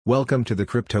Welcome to the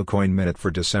Crypto Coin Minute for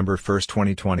December 1,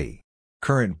 2020.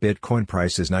 Current Bitcoin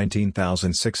price is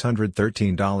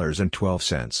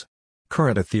 $19,613.12.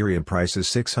 Current Ethereum price is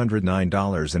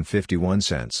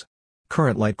 $609.51.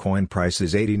 Current Litecoin price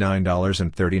is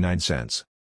 $89.39.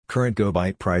 Current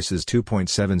GoByte price is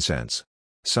 2.7 cents.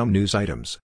 Some news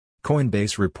items.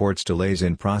 Coinbase reports delays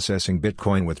in processing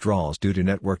Bitcoin withdrawals due to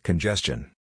network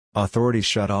congestion. Authorities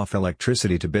shut off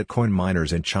electricity to Bitcoin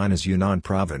miners in China's Yunnan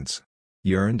province.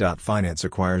 Yearn.finance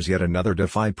acquires yet another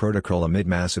DeFi protocol amid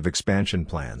massive expansion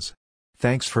plans.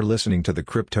 Thanks for listening to the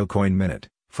Crypto Coin Minute.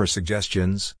 For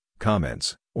suggestions,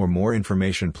 comments, or more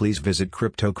information, please visit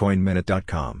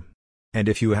CryptoCoinMinute.com. And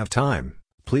if you have time,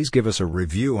 please give us a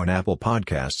review on Apple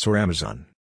Podcasts or Amazon.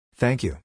 Thank you.